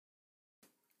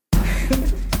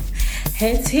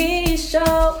Hey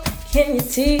TEESHOW, can you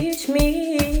teach me?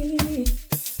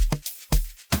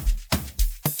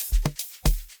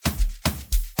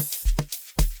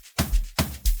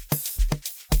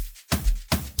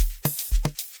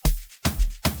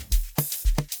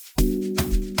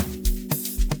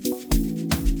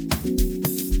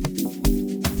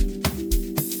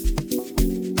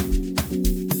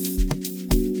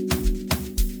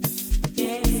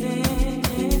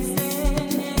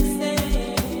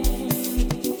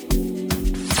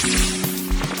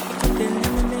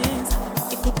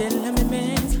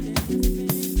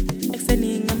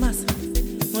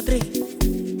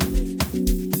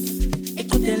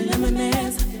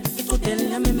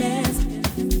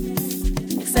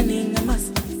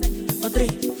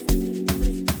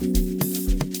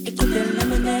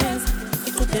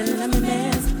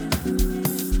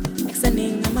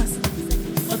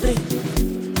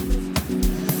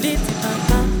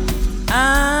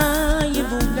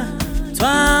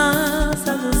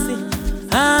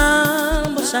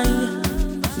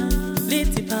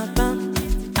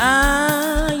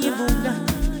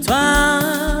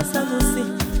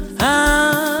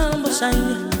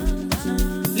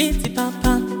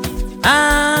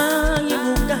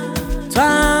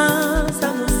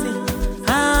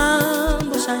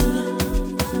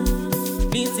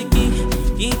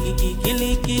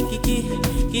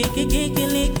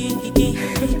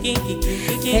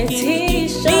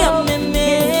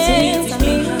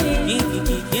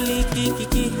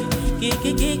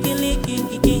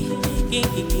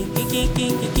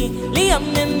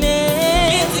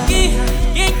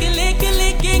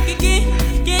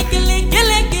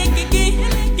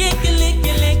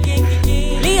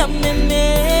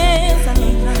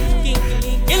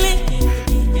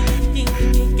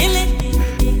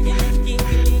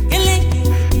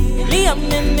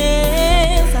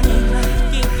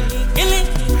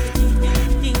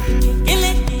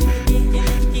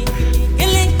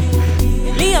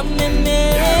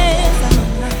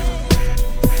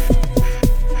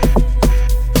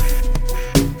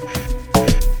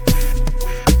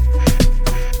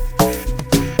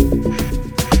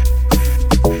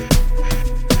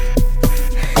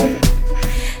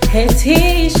 Hey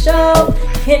TEESHOW,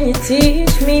 can you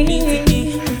teach me?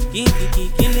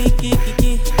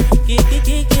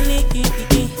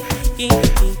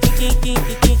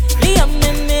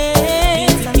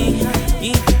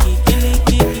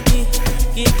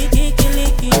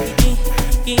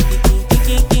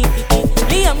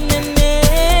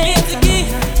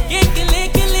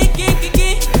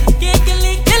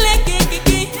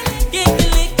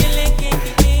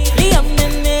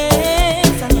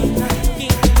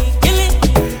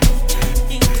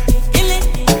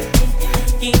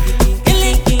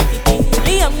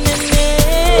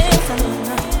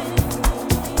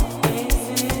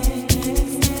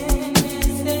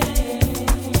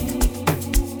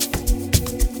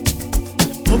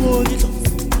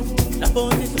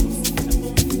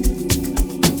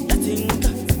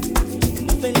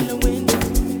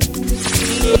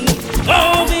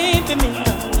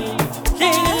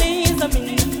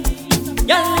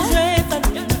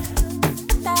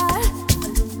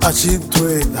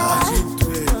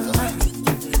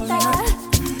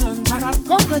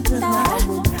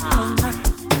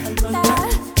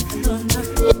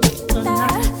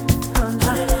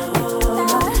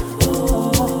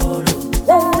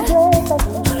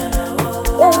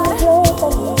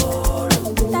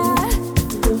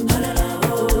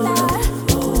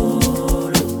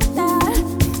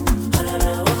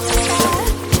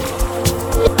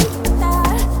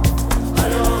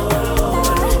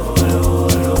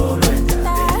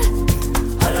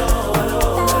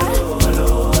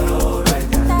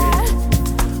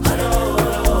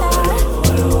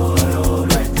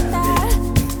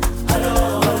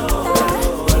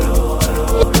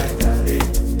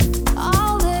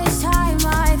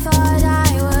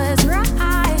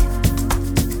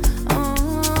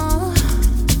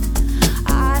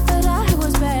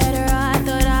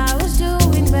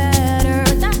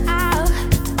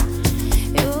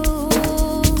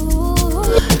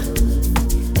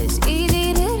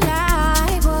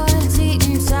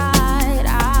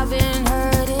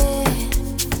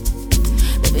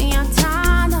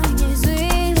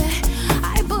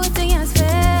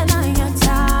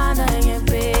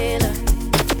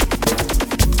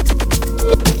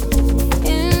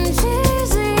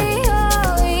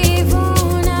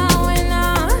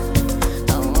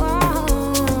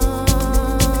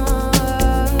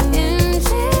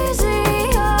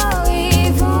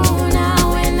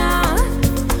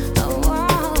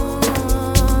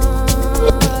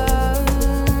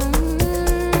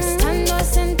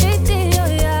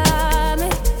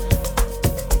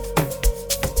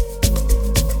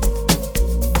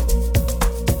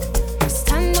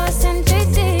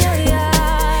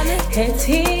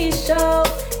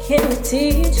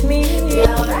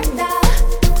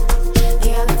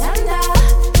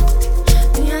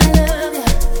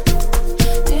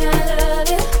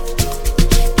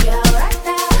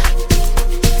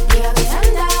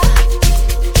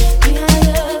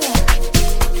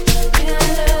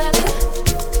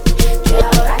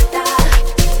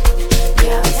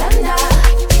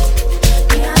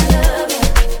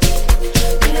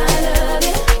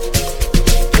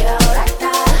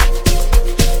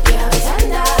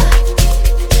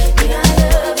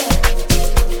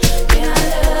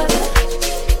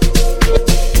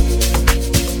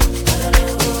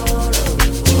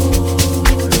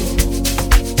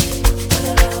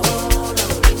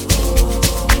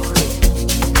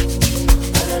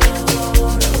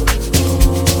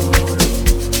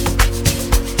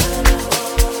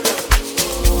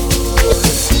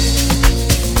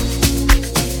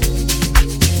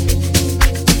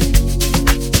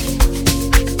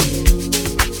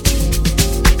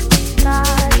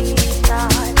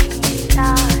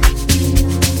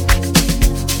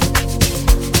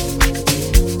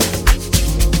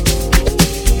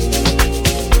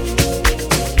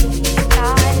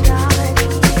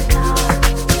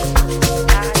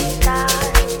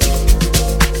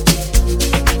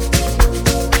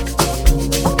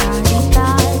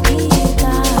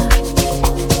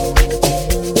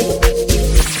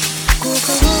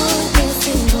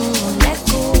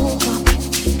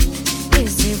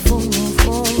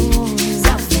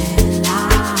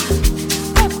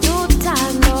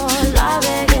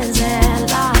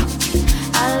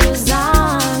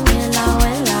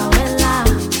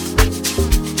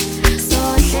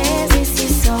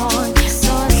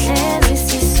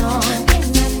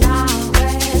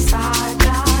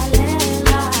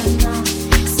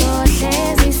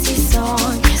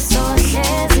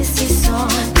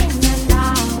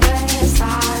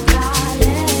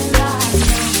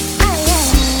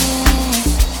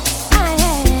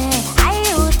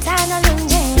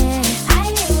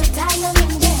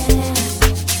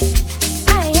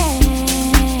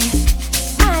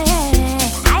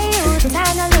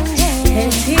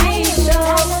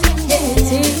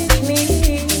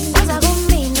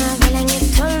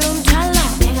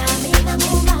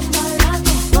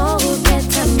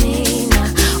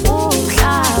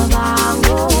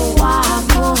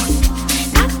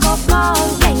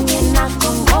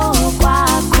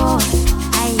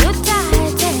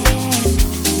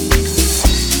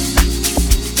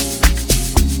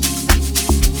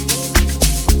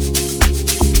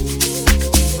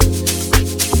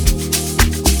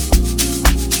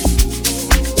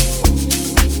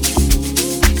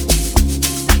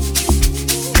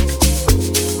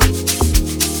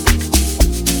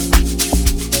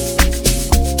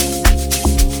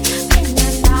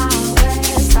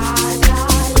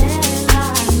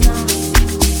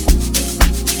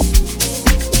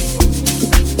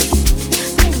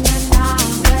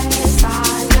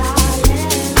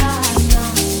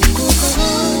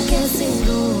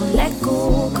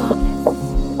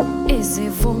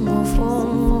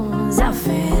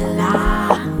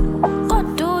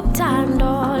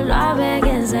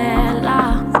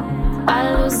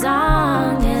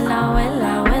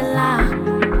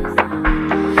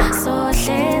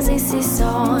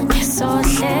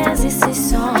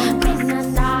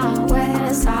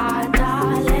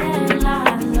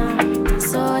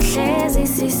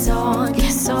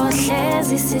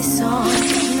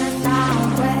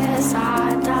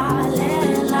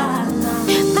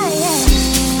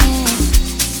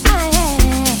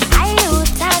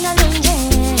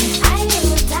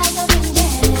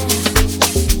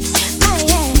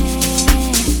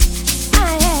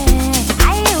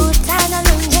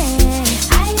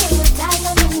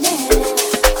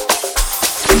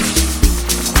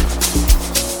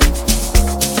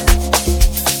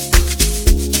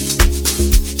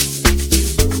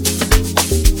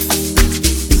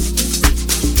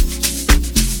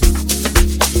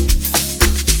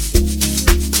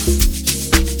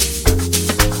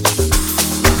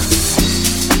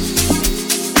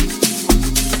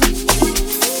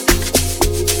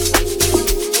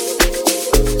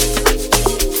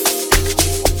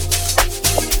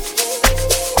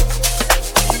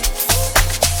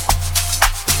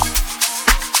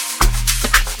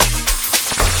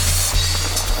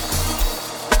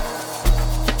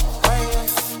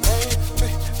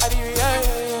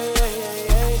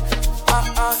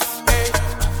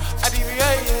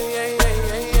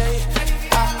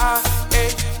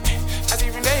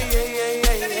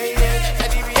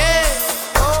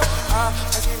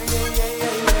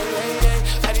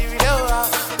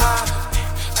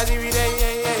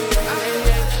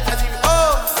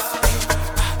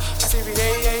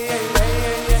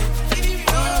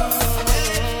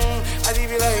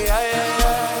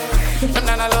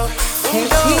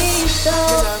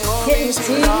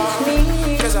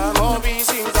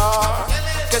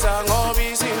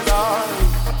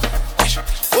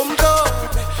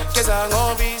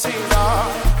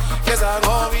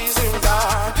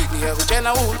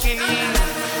 Ngiyakutshela ukilini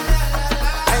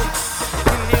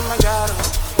Kilimanjaro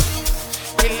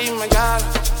Kilimanjaro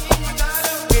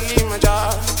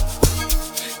Kilimanjaro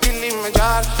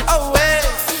Kilimanjaro oh hey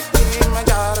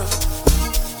Kilimanjaro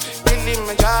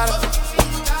Kilimanjaro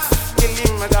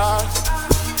Kilimanjaro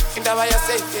Indaba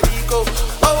yaseTeriko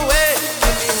oh hey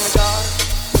Kilimanjaro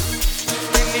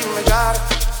Kilimanjaro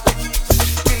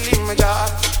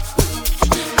Kilimanjaro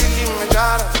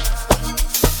Kilimanjaro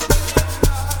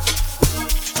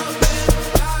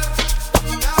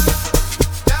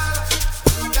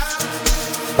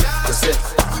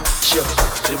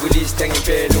Release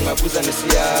ngempela ungabuza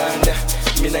nosiyanda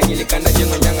mina ngilikanda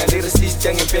njengonyanga lyricist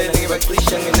ngempela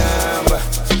ngibacisha nginamba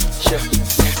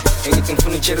ngithi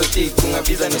ngifuna ucherotic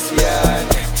ungabiza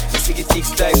nosiyanda sikitix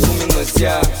type kuma ingosi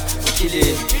yami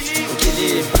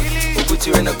ukilini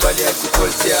ukuthi wena kwali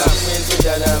yakupholisi yami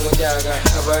ngiyadala ngonyaka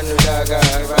abantu laka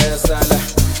bayasala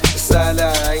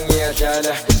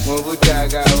ngiyadala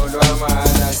ngobudaka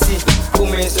olwamahana si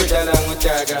kuma esodala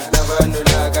ngonyaka abantu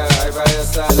laka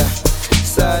bayasala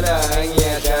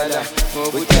ngiyadala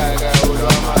ngobudaka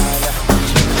olwamahana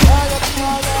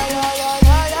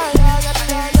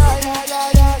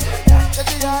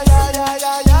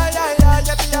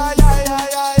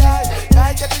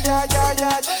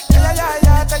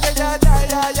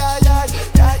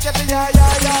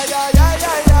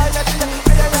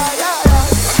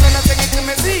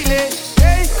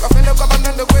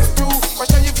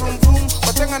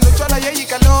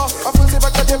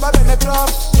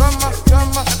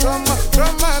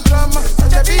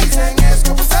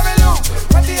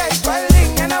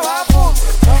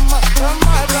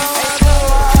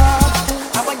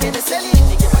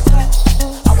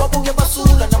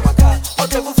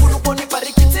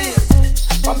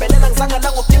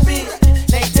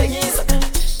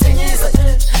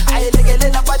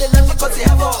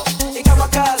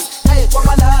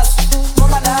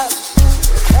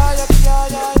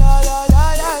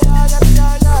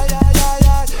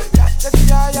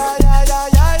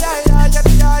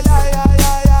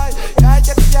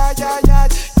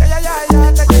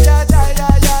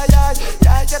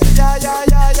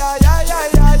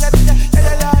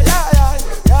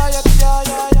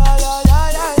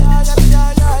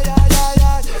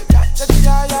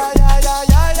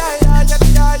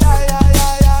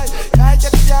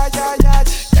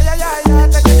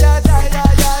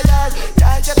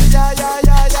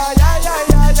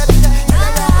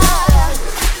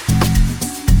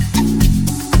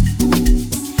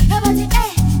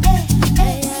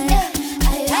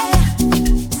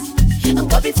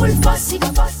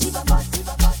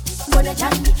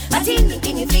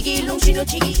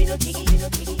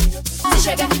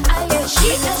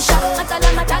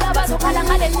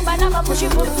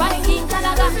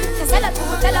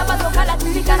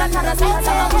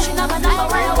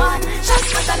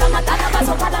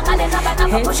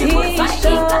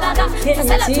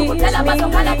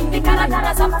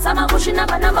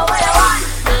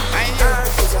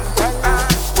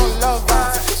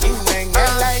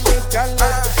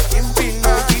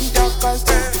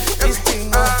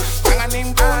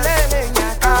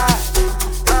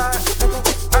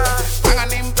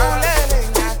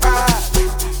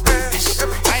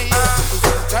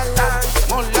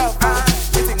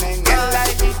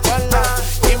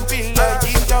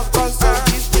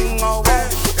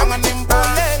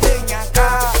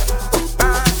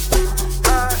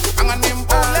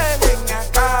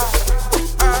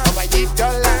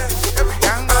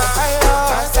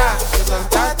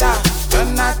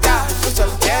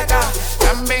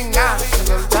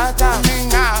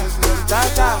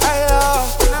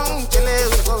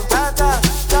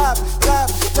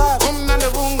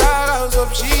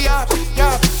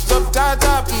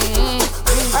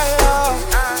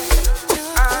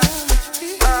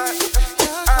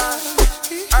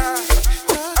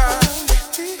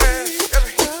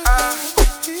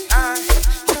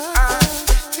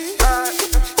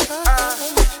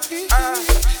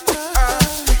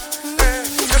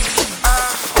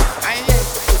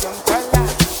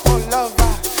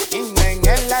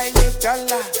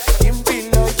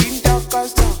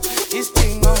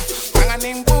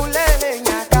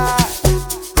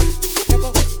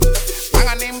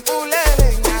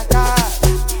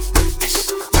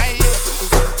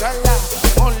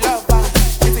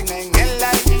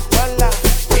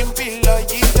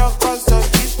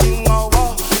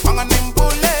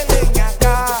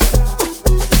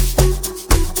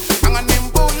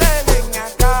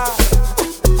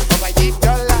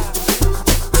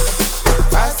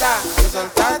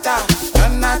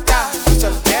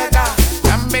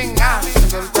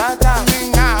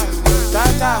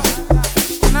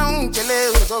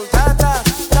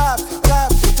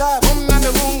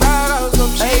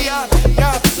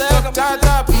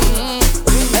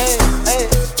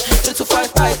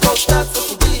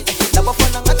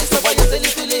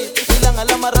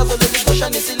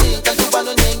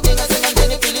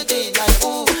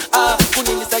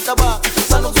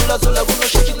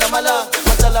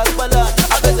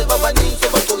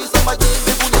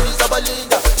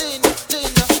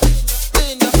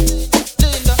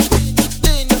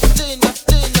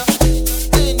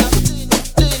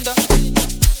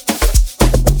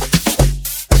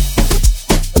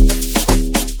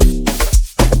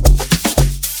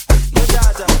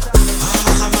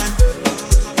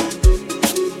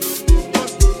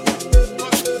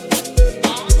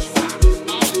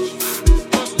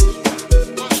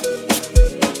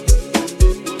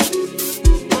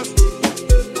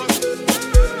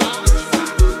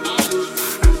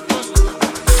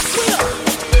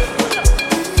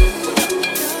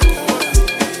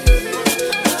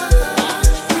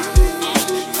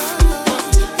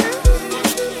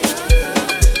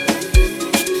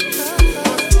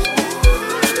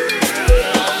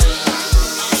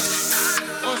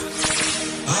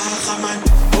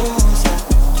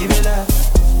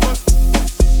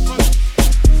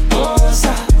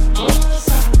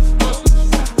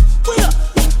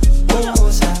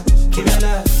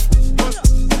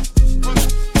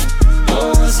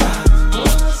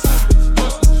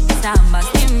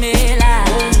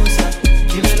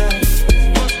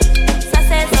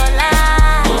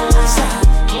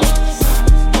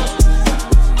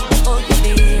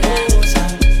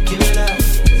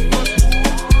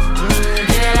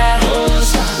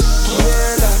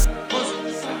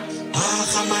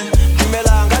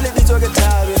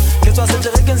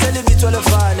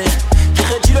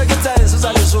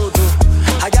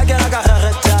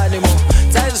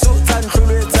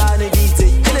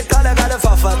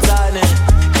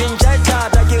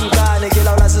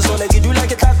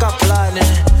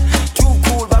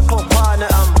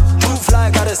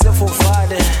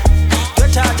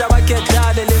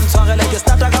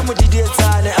mo di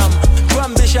dietsane too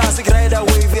ambitious grade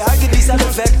wave I get this at the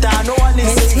vector no one is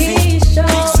safe big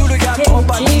Zulu ya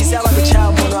topa this ya ba ke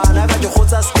chamo lwana ka di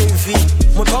khotsa stevie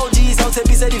motho o di sa o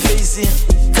tshepisa di face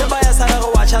tseba ya sala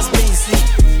go watch space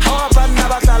how banna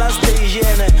ba tlala stage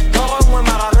ene no ngwe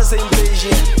marare same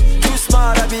page too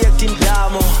smart I be acting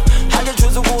damo ha ke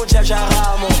tshotse go chacha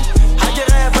ramo ha ke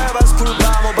repa ba school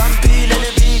bamo bampile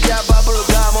le bija bubble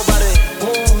gum bare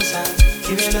osa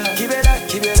kibela kibela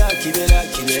kibela kibela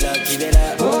kibela kibela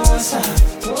osa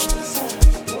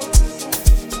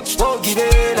oh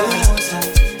kibela osa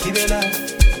kibela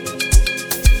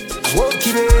oh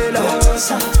kibela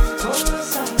osa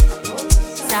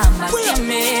Samba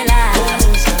Kimela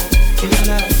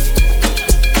kibela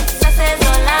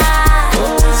Sasezola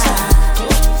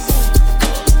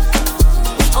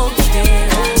Oh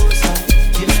Kimela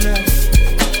kibela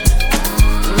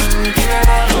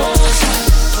kibela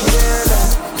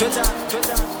tweta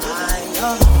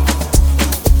ayo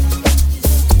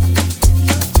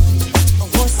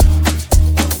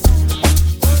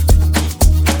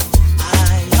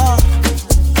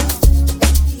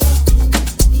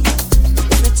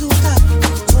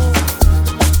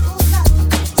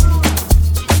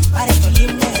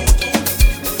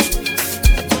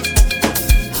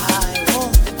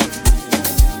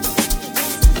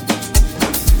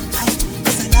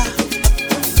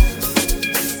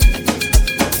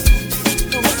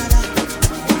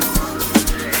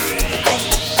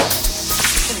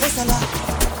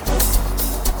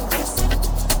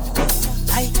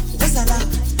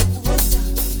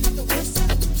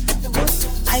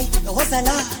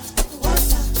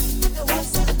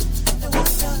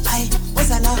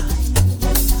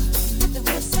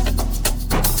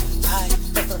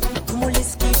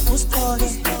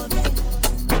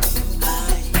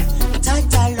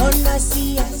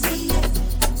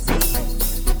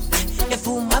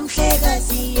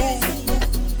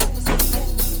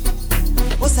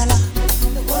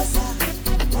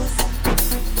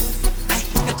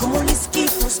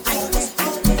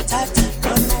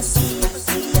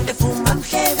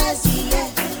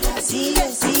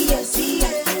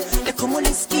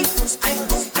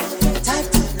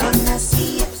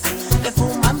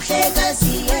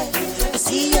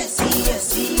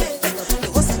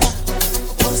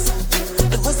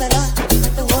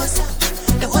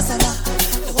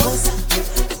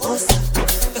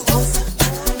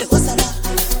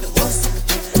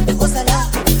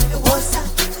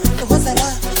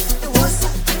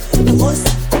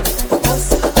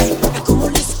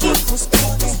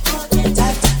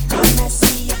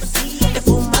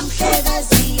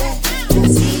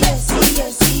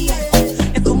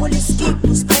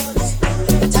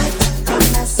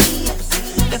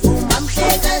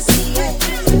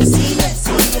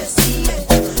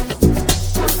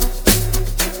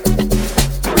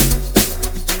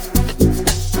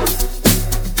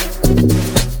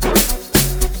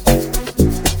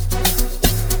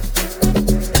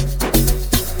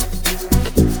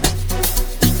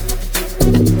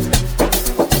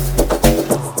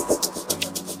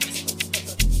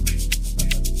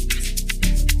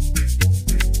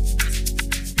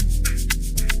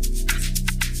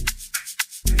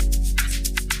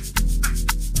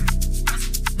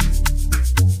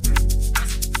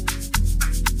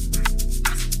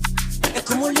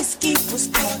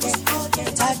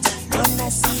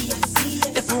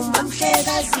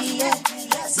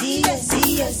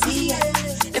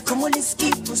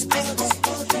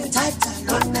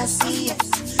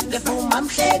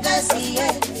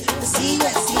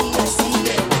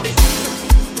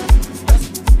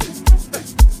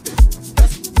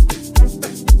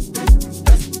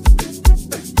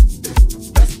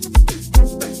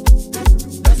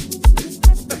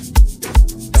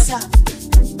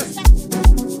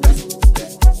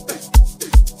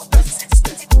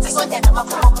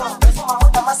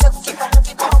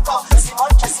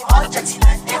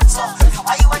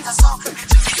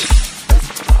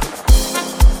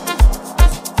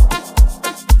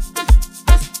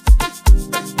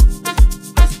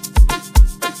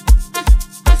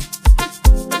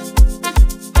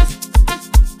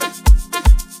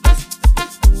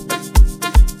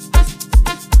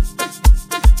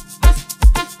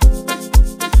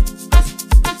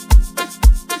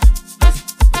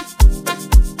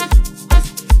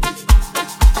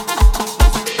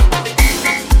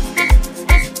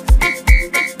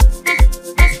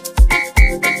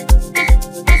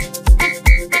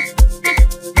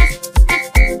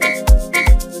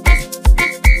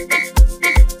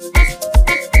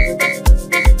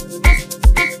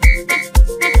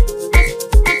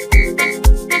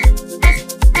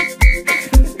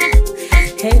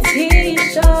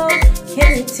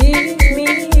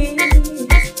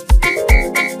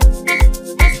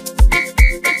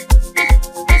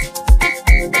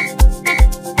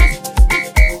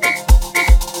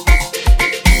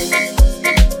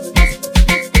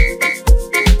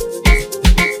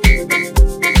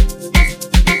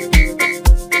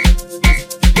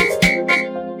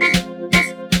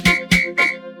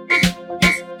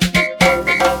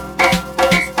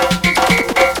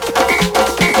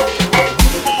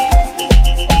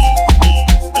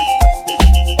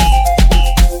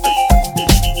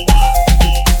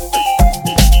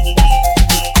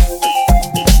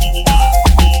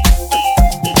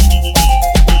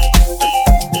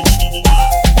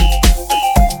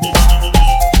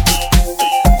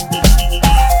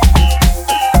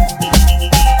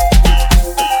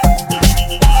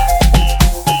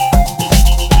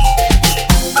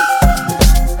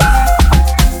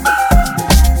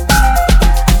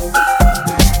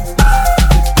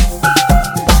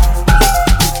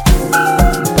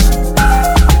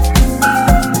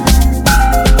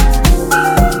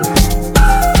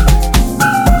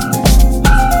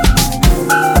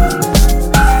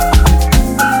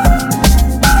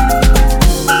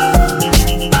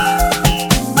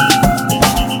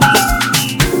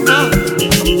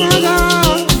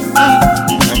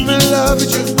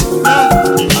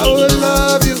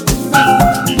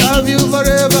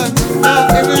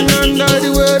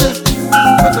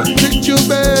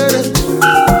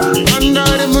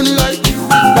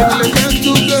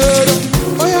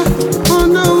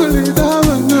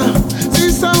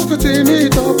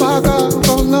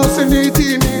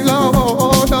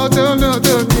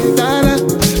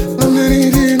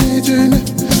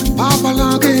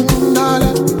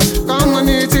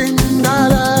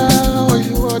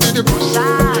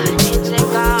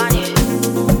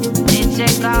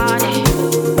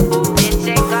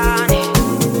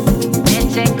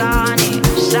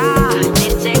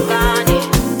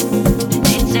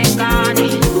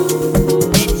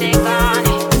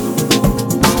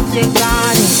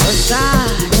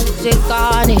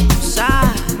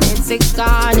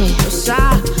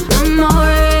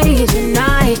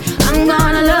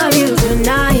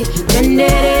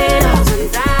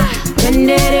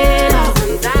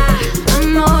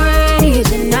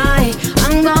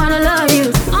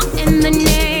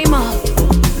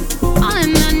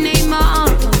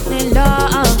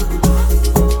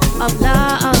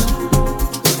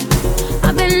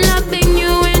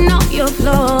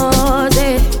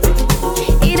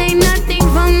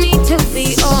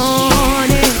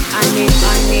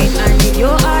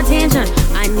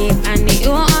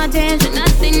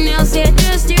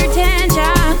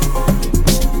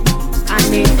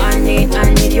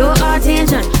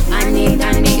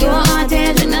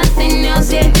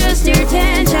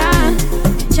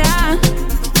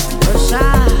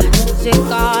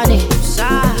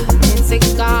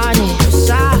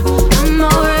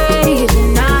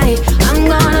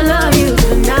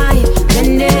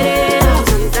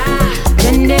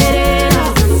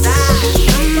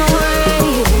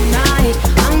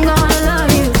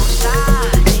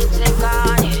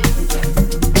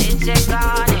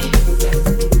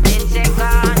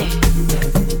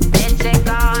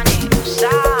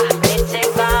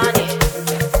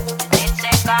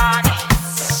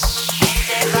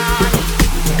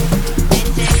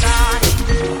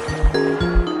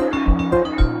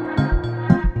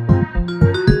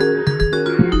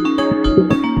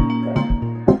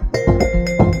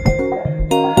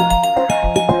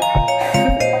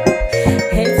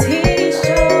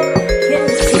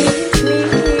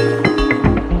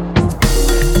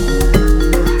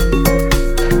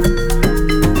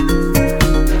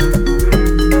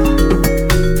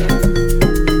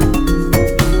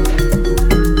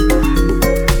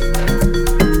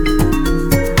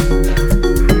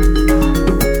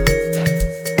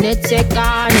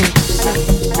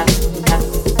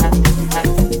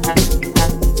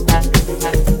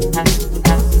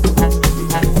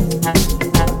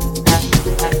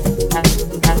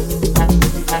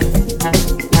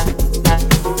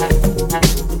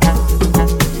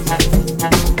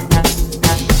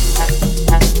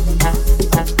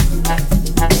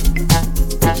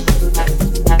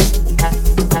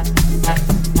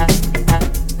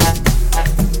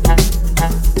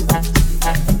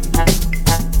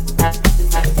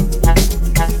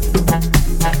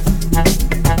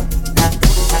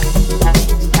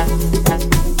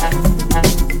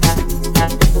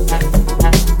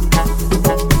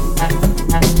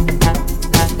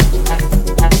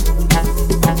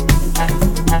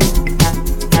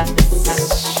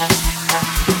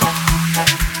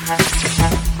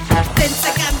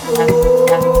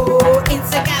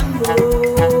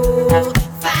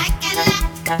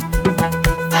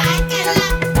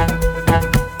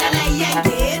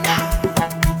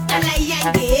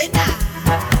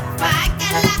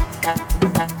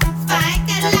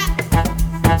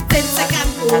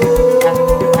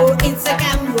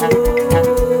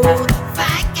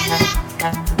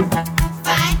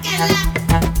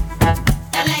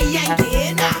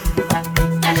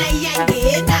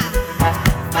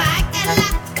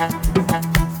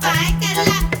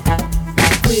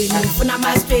ufuna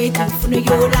ama-straight ufuna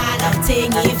uyolala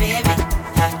uthenga iveve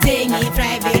thenga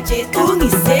i-private jet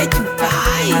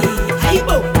ungisedubai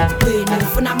hayibo wena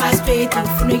ufuna ama-straight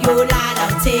ufuna uyolala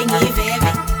uthenga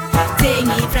iveve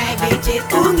thenga i-private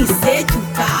jet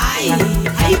ungisedubai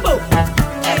hayibo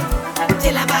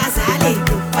tshela abazali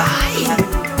Dubai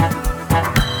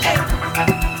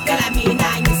ngala mina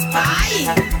ngispayi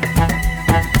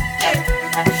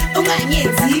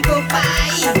unganyenzi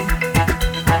kopayi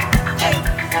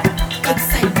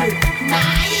excited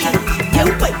nayi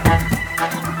yeway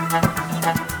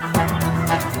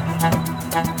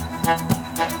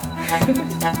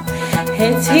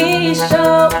Hey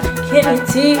TEESHOW, can you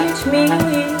teach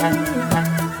me?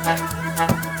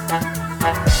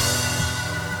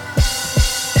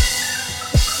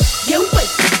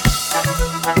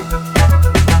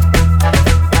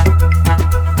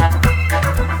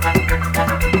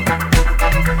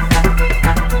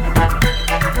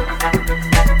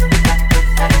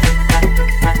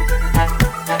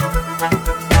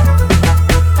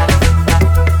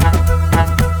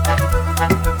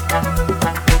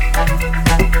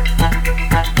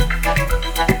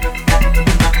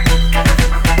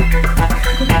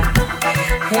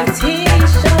 Hey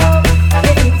TEESHOW,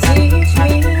 can you teach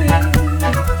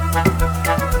me?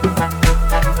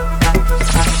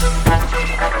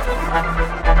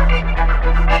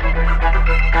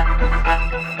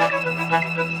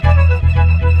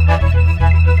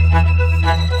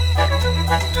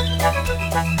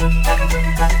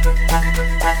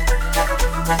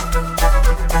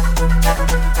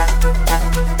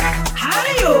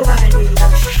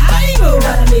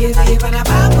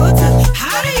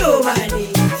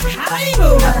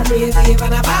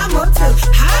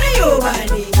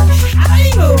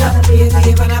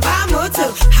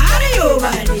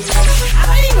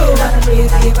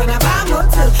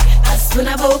 When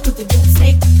I walk with the big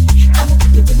snake, I walk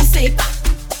with the safe.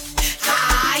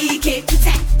 I can't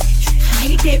protect,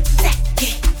 I can't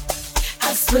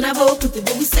protect. When I walk with the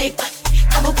big safe,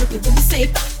 I walk with the big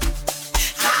safe.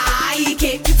 I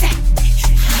can't protect,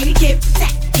 I can't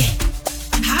protect.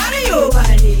 How do you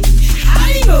body? How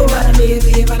do you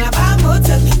body? When I buy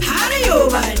motor, how do you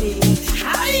body?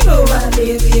 How do you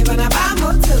body? When I buy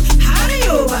motor, how do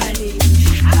you body?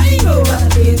 How do you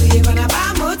body? When I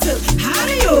buy motor, how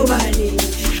do you body?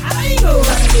 How do you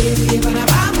body? When I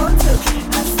buy motor,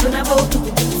 when I walk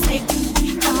with the snake,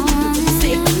 I walk with the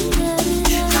snake.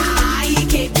 I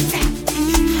can't protect,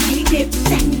 I can't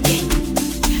protect.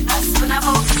 When I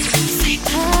walk with the snake,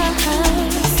 I can't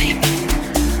protect.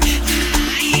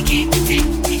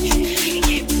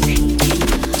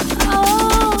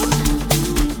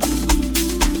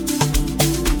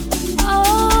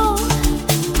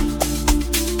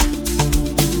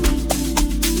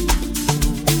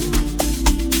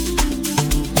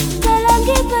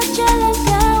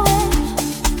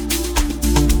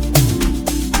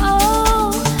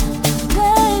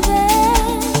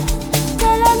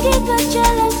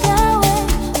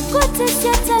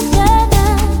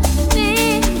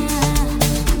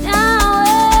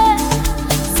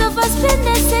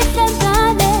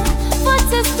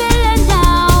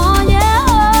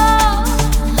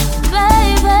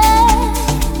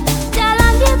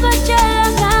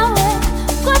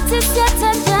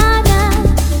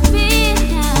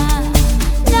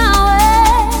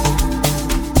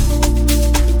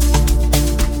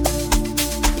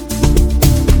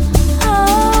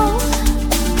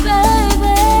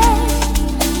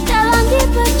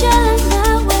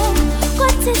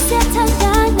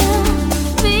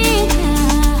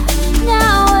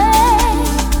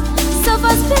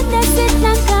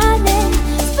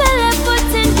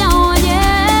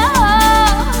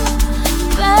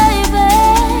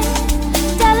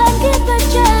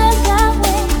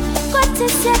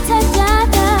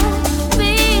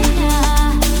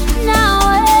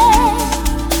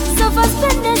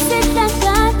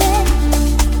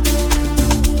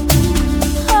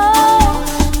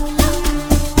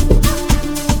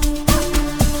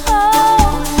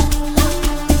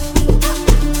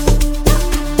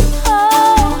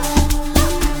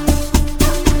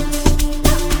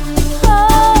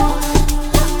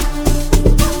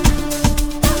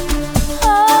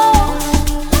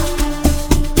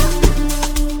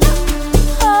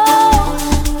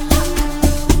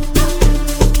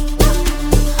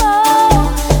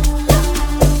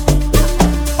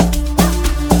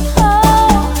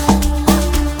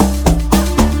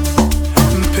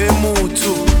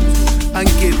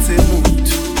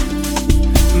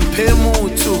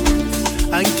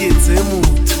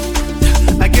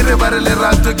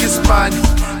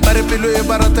 Bare pelo e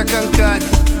barata kankani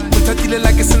Muthatile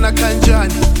la ke sena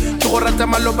kanjani Ke go rata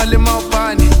maloba le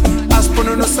maopane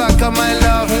Asponono saka my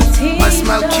love My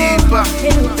smile keeper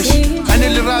Ane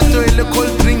le rato ele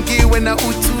cold drinky Wena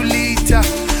u2 liter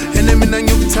Ene mina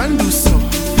nyukuthanda so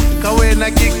Ka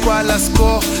wena kikwala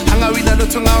score Anga wina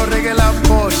lotho nga uregela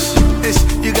Porsche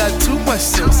You got too much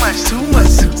sauce Too much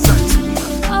sauce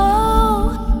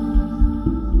Oh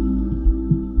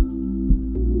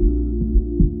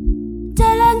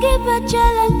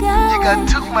You got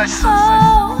too much sauce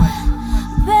Oh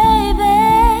baby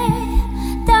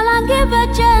Talangiba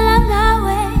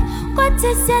ngawe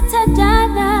Kwathi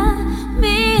siyathandana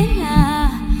mina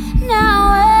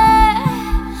nawe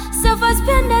Sofa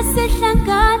spende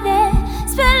sihlangane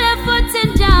Sipele futhi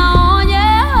ndawonye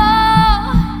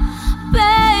oh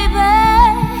baby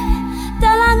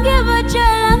Talangiba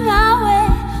ngawe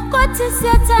Kwathi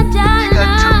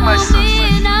siyathandana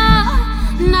mina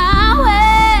nawe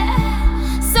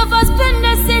Sofa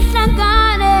spende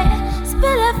sihlangane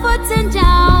Sipele futhi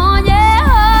ndawonye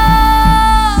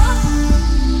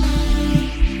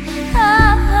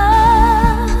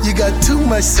You got too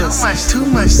much sauce Too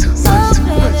much sauce Too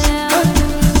much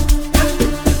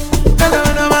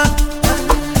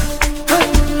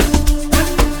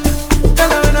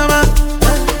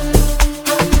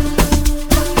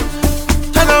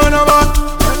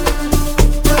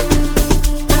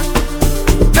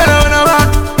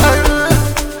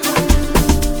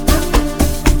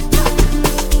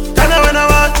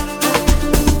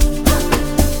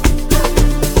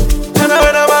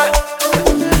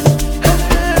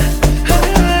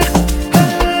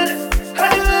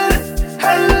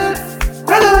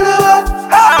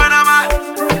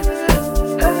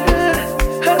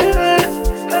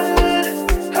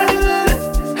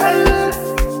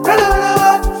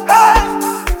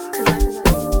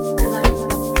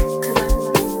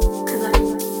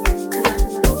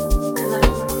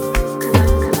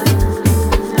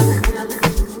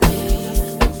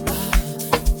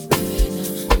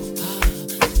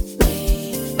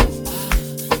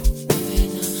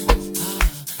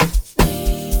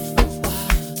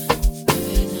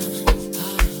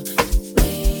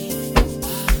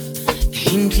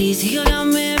Inhliziyo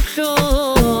yami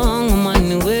ebuhlungu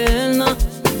manuwena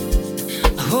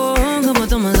Ahonga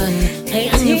matomazane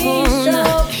ayangifuna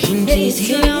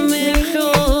Inhliziyo yami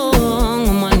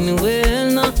ebuhlungu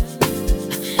manuwena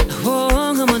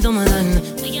Ahonga matomazane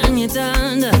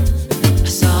ayangithanda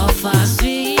Sofa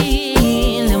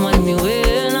sweet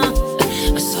manuwena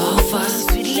Sofa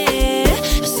sweet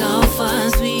Sofa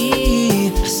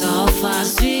sweet Sofa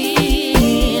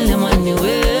sweet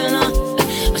manuwena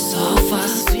Sofa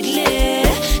sweet,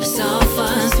 sofa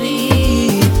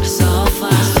sweet,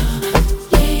 sofa.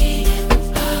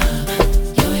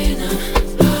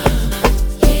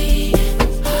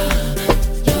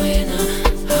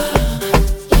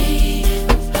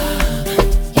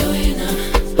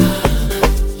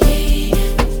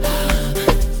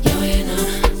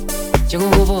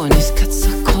 Njengokubona isikhathi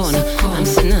sakhona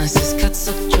angisenaso isikhathi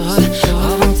sokujola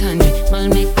awangithandi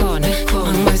malimikhona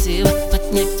angibaziwa bathi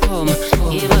ngiyachoma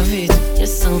ibavithu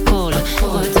yesangikhola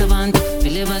kwathi abantu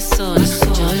vele basona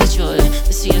jola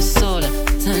besiyasola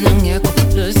thana ngekho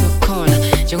lozokhona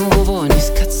njengokubona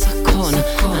isikhathi sakhona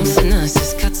angisenaso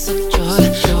isikhathi sokujola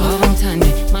awangithandi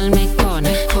malimikhona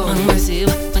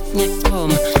angibaziwa bathi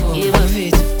ngiyachoma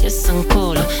ibavithu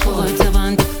yesangikhola kwathi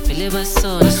abantu vele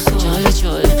basona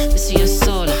jola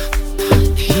besiyasola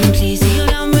inhliziyo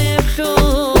yami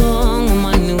ebuhlungu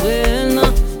manuwena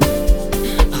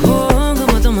ahonga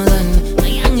matomazane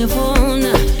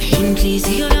ayangifuna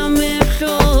inhliziyo yami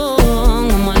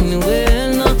ebuhlungu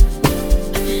manuwena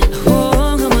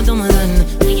ahonga matomazane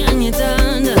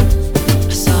ayangithanda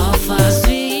sofa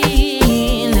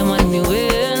sweet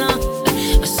manuwena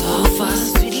sofa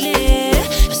sweet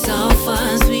sofa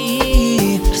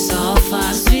sweet sofa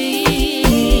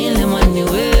sweet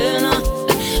manuwena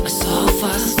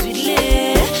sofa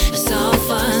sweet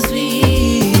sofa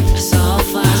sweet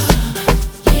sofa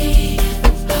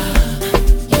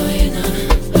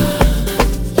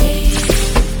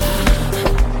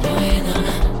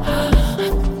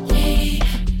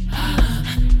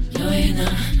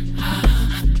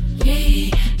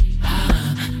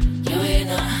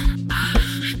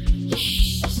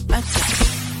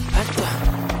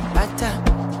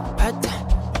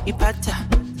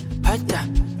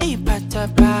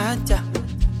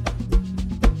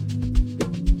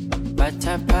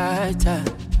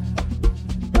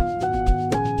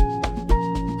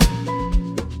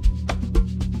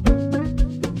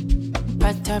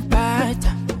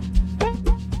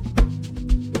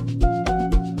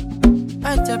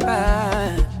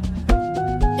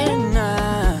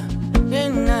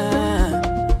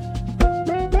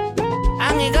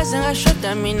Angikaze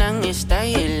ngashoda mina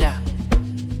ngestayela,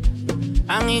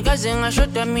 angikaze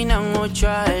ngashoda mina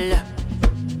ngotshwala.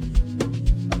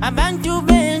 Abantu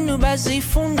benu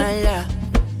bazifuna la,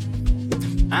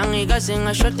 angikaze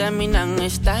ngashoda mina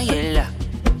ngestayela.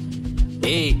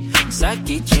 Hey,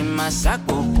 sagijima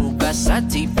saguguka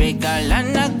sathi bheka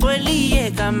lana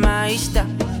kweliyeka maista.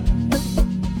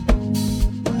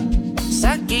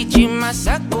 Sagijima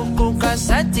saguguka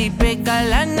sathi bheka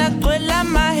lana kwela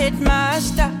ma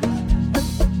headmaster.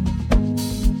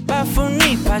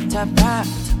 Bafuni pata pata,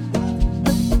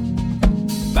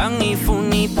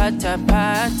 bangifuni pata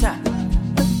pata.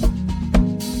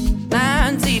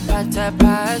 Nansi pata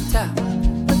pata,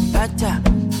 pata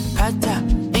pata,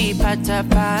 ipata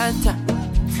pata,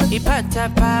 ipata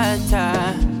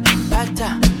pata,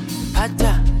 pata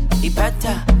pata,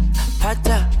 ipata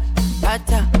pata,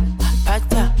 pata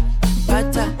pata,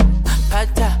 pata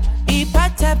pata,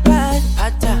 ipata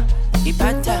pata,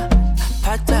 ipata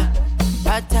pata,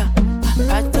 pata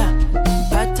pata,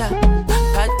 pata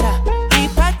pata,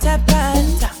 ipata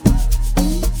pata.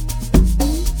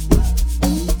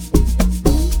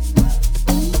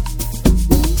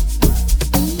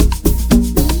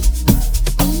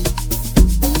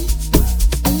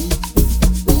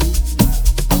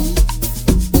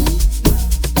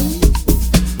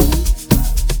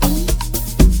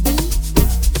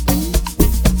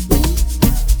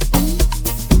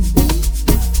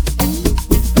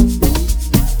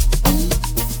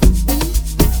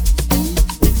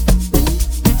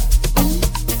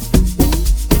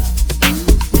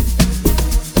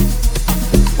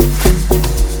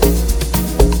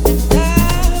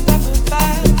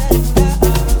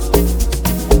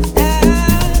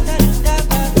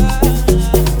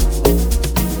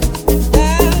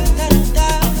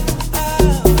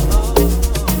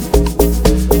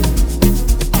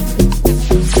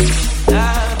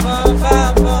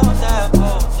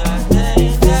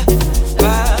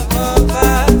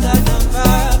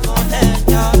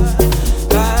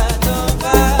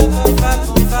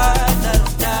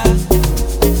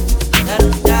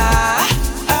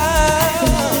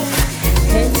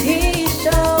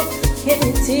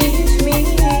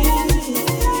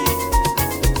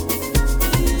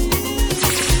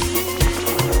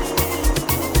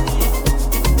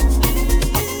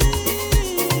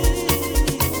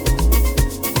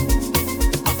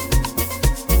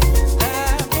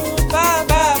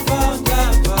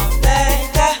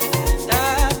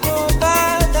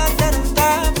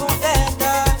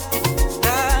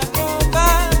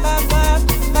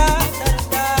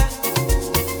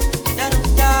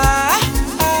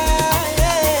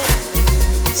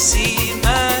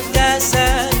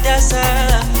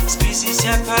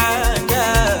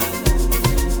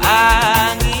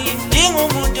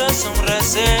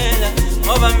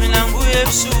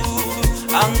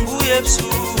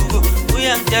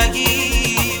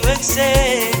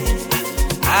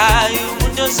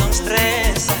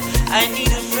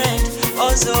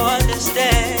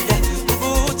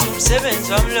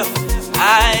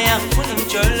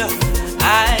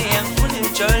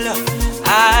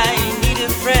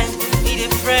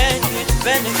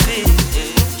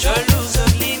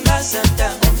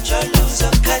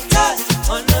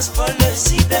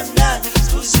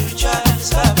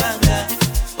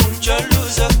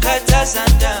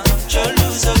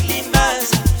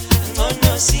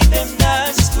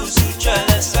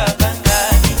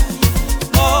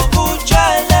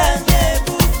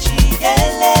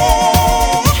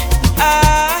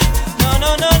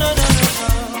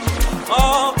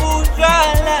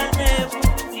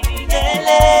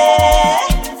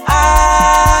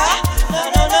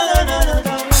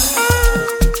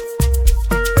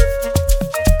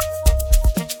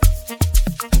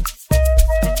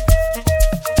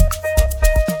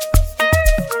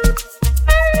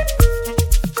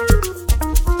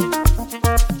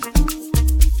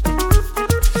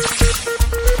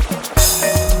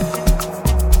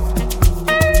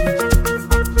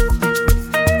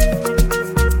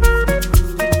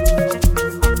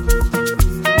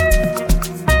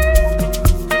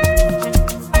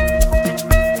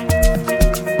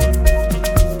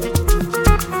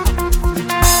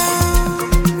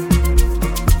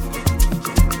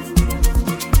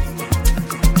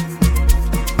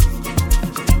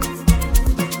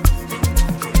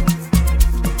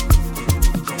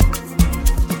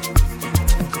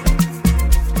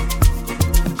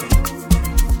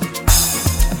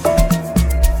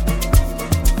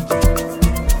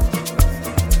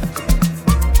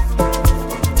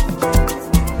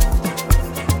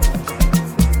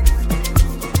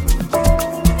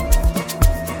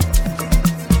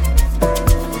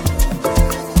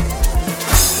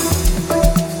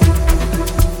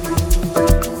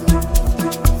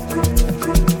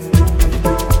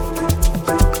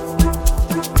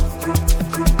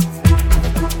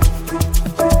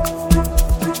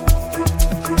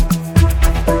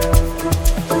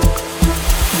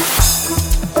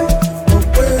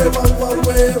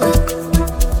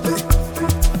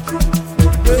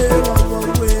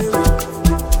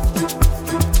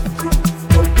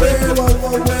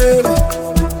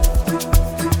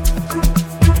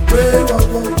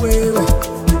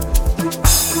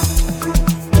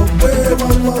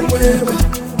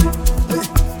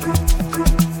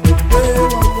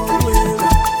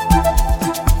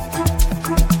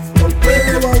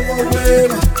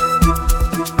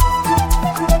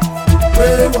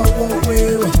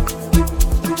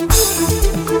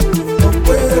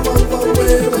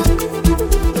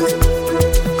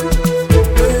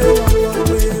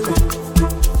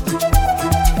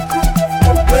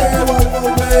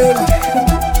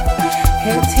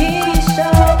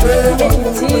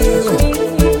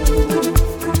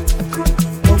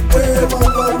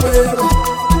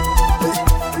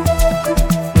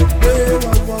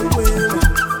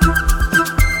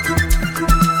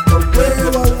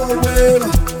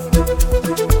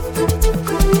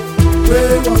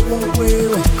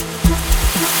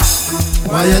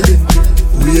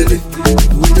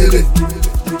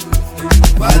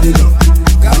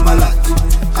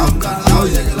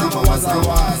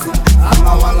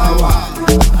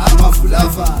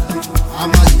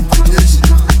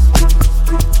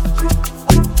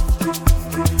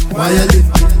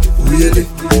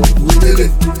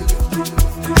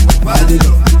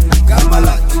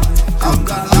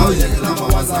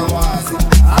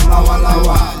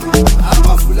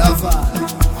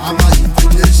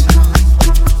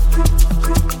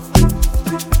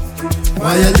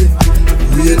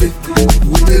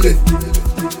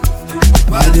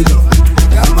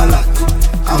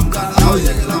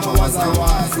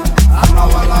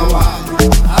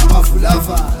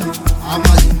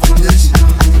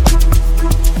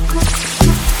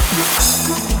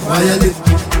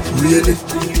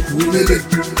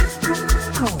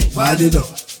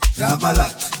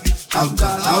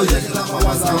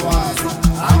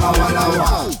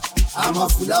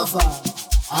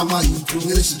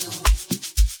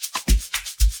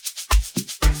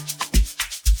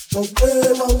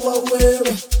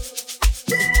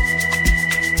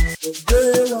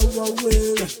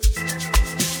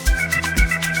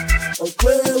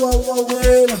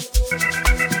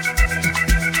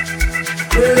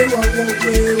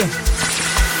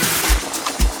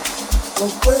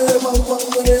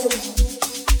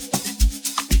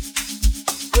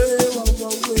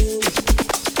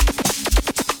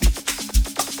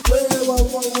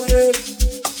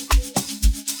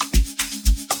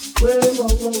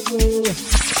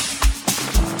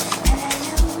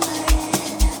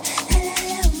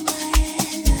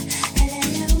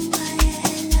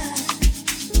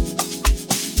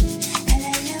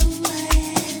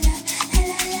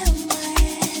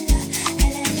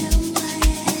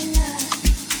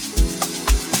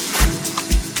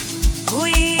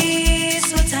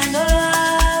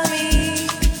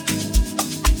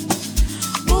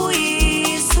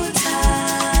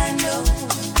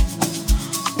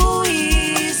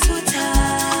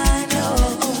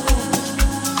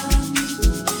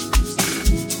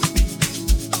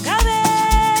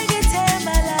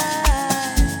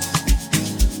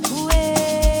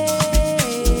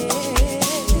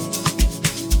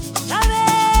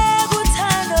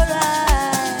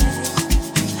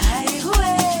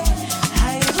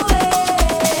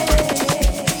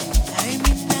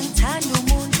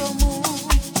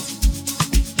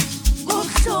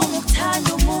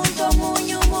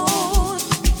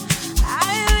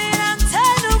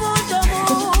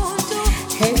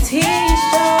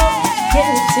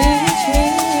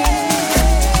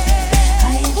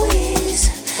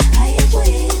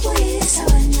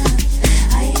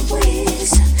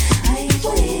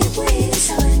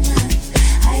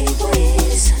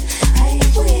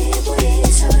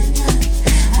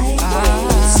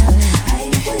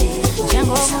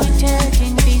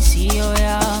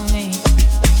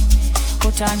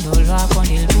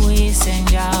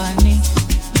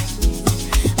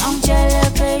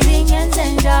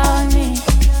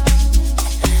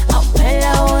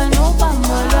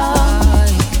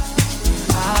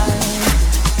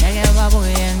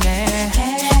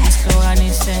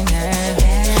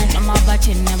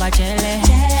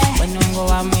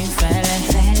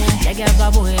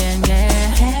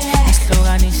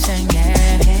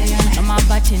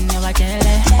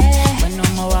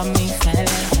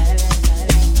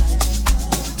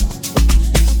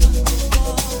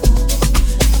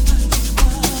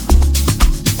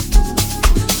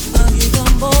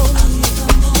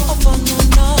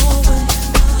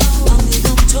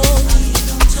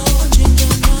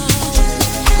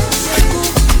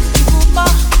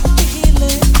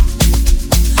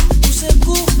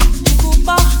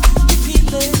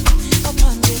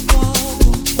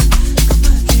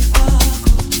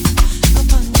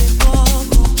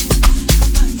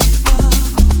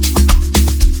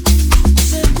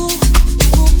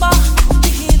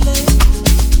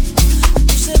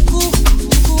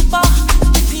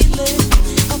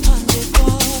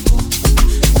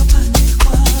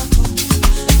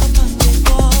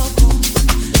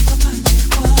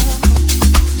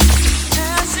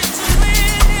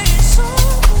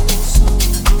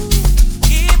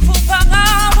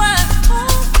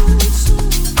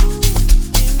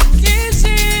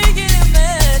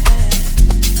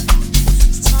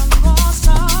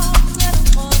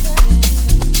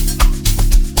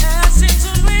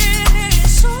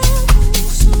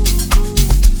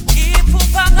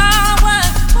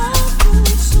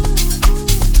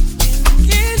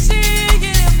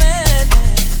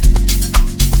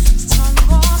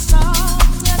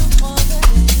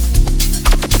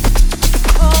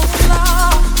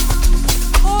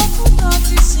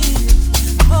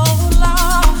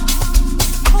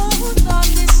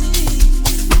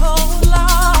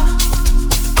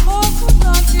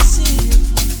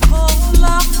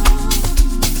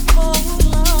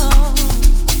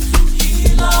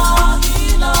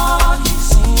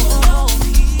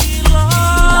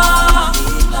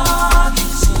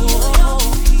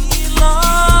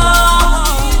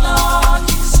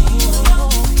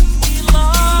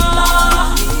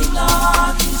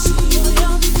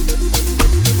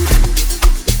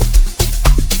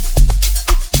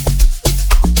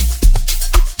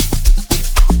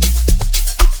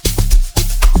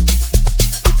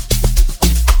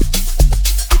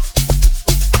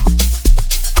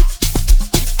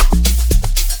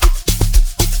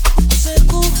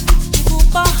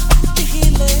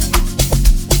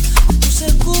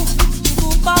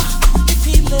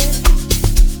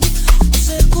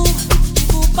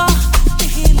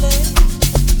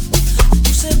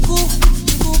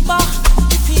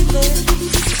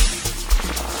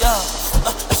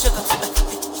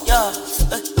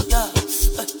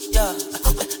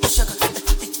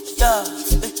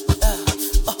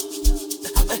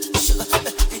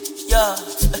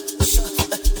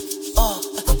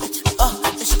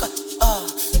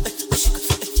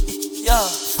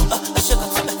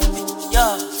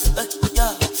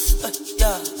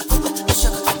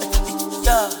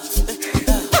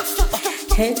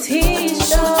 Hey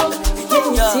TEESHOW,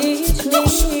 can you teach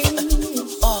me?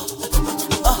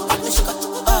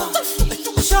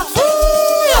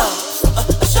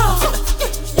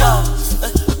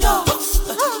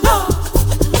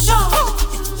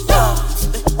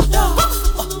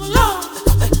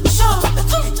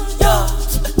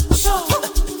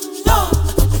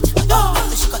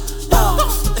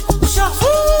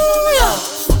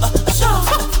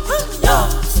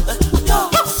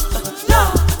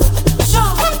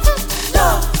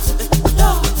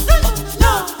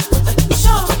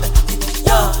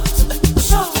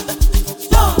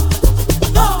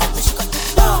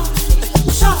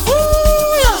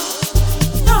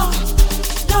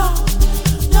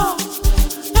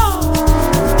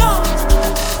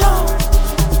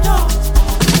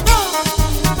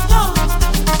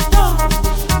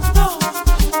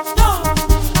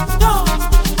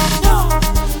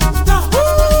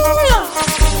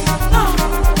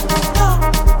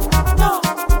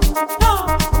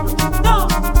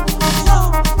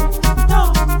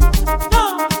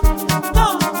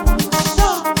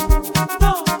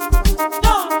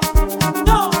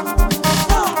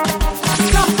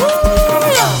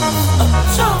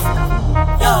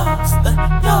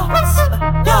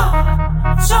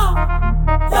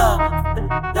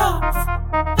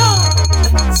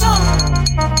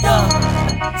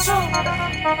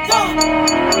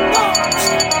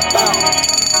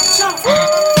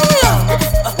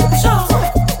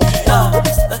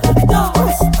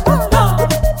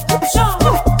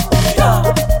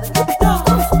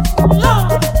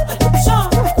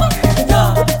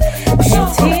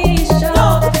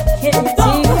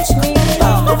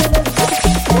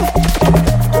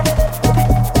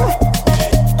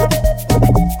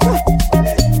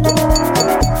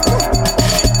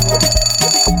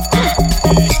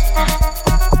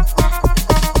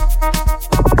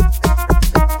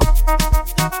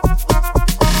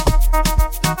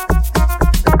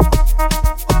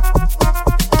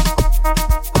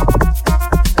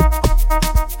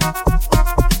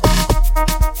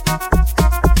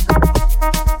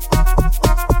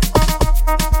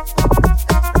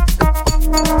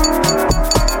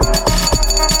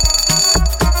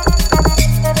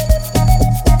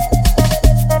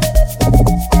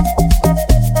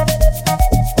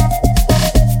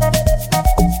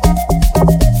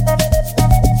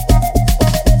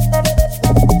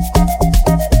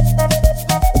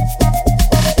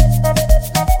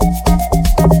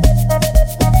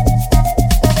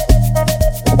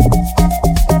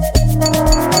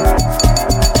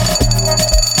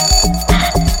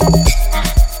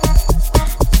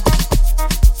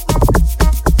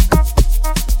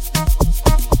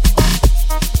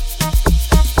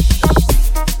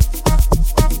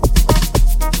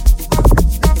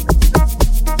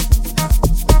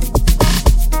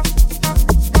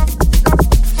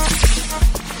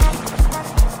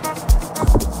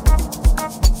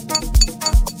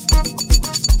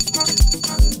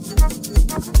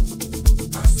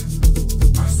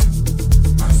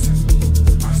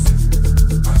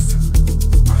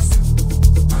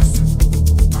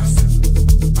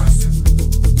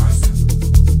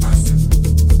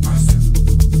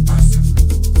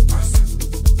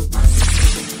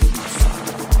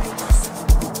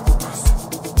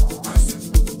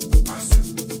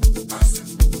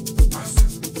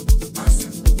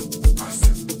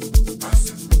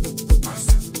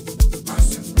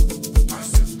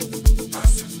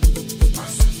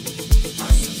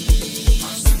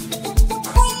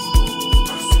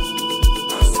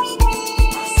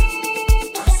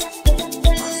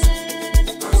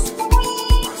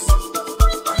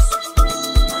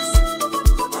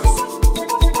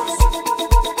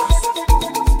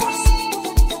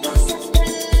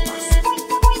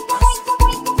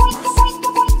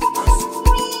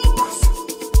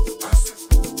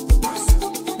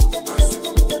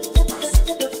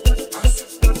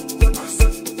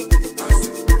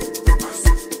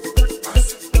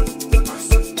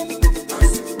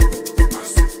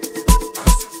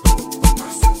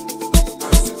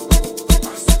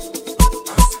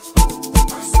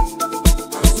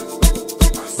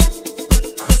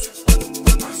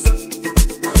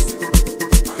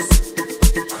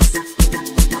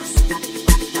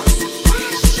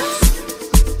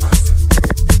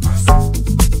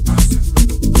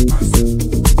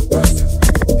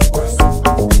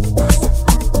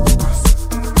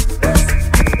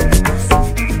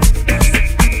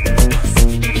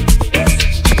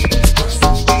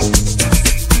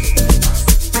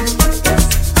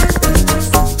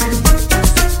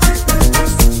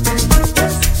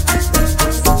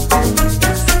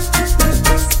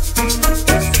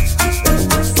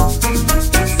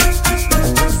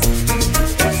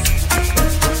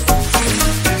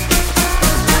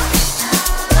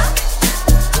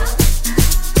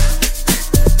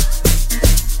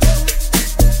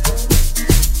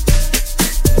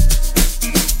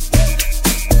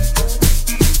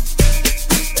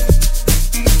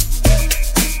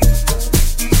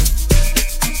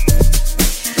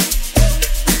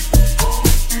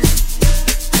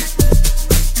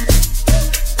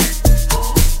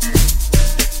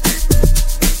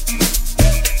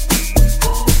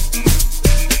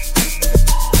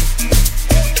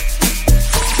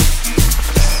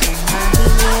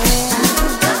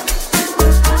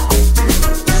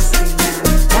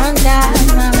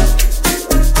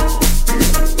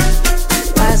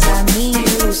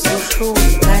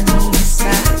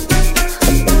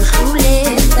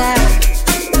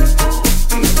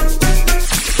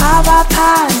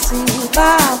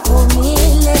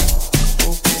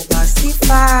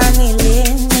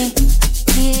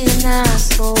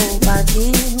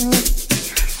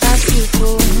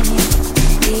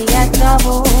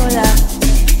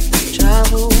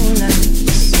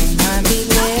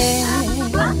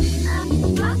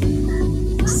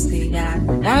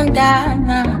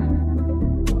 Landana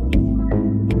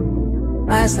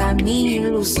bazamile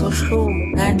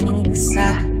usohlukanisa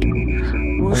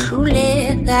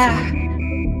uhluleka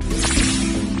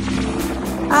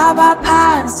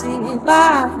abaphansi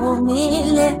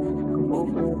bavumile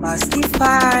ukuba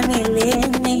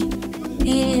sifanelene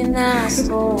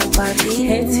inaso babili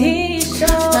Hey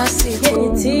TEESHOW, can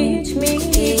you teach me?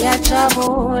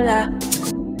 iyajabula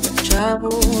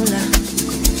jabula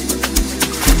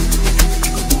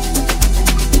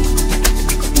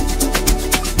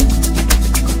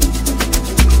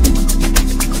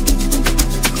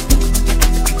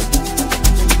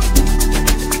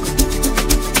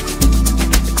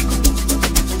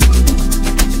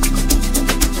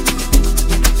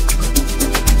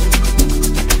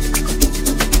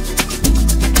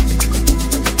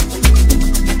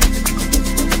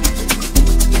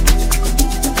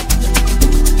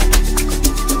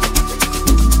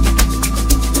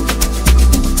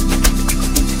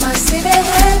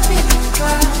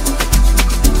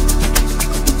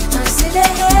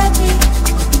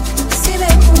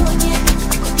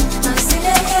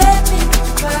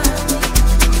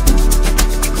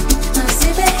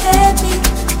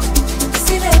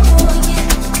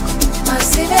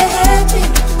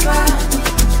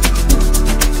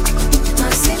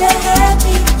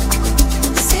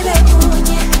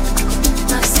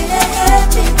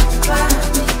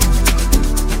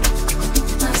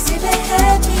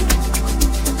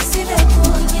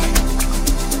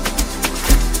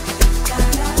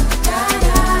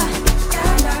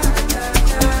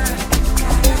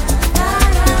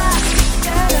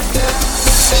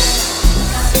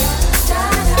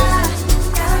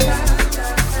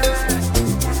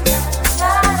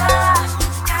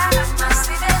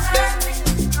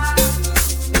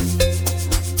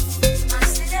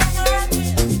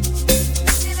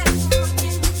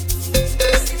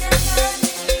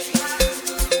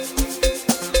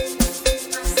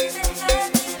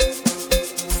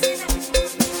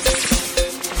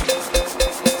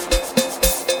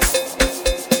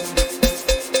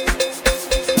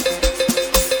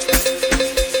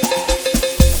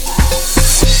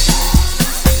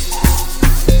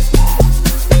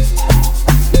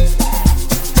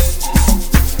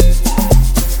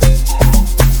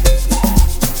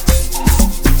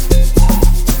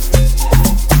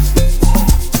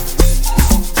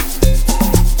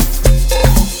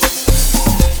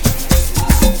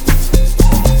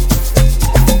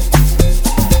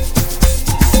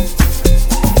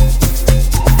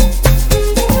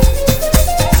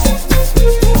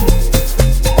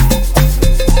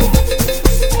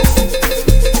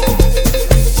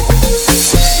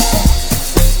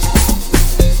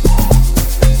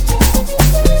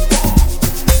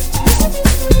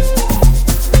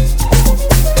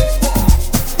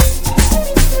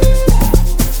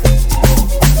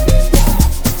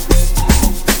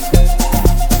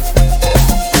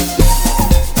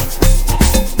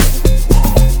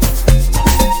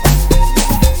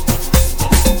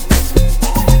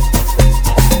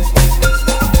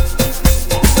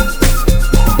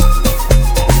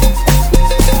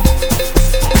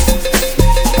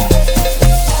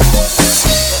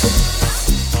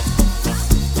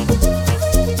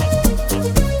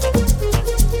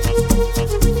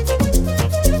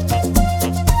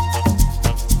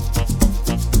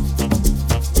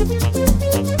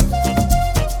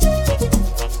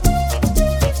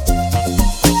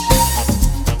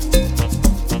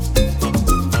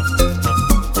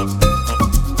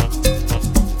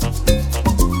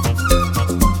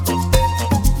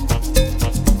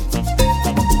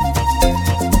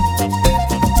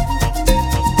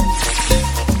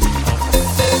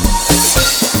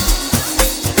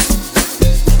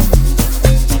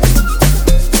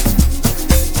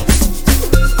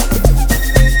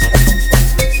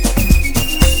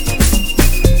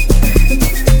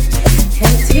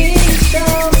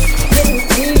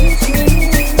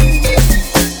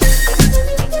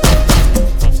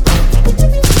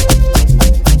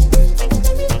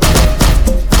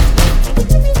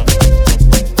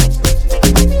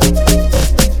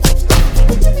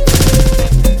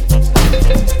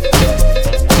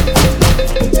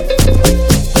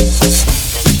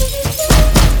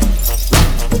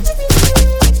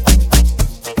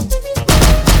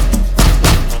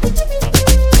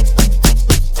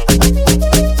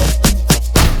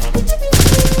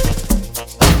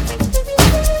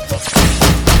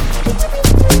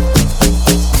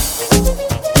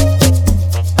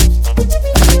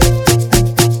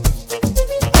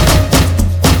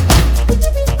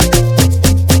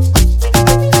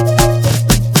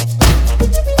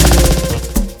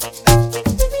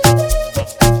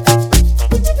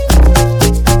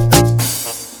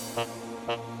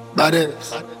That is.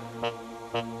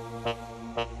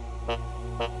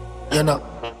 You know.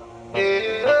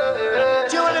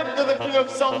 Tune into the king of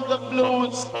songs of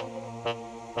blues.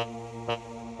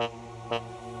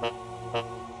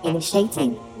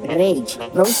 Initiating rage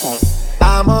process.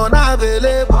 I'm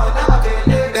unavailable.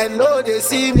 They know they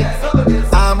see me.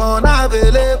 I'm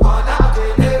unavailable.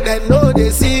 They know they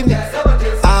see me.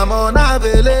 I'm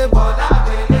unavailable.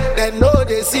 They know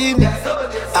they see me.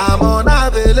 I'm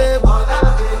unavailable.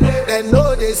 They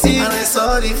know they see me. And I'm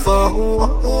sorry for who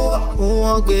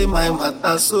won't be my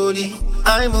matter. Sorry,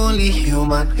 I'm only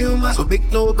human. So make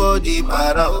nobody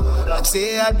para. I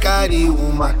say I carry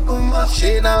woman.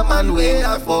 She na man way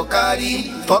I for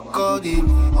carry. Fuck all the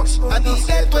rumors. And he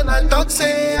said when I talk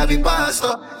say I be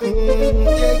pastor.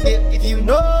 If you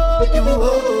know you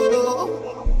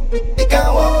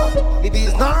can walk. If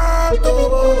it's not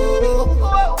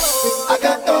I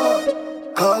got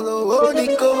done. Call the only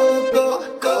go.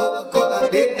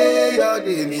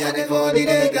 Me and the body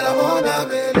they get I'm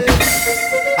unavailable.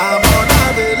 I'm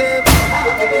unavailable.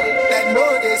 They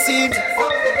know they see me.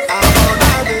 I'm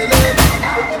unavailable.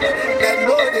 They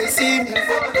know they see me.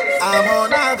 I'm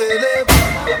unavailable.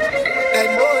 They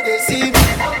know they see me.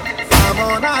 I'm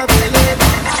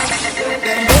unavailable.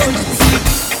 They know they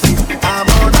see me. I'm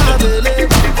unavailable.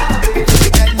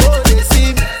 They know they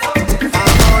see me.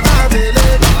 I'm unavailable.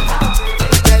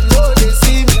 They know they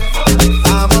see me.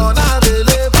 I'm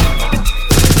unavailable.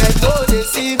 They know they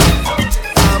see me.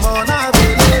 I'm unavailable.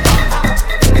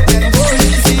 They know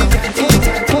they see me.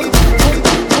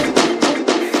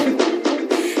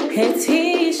 Hey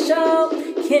TEESHOW,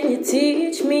 can you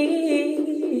teach me?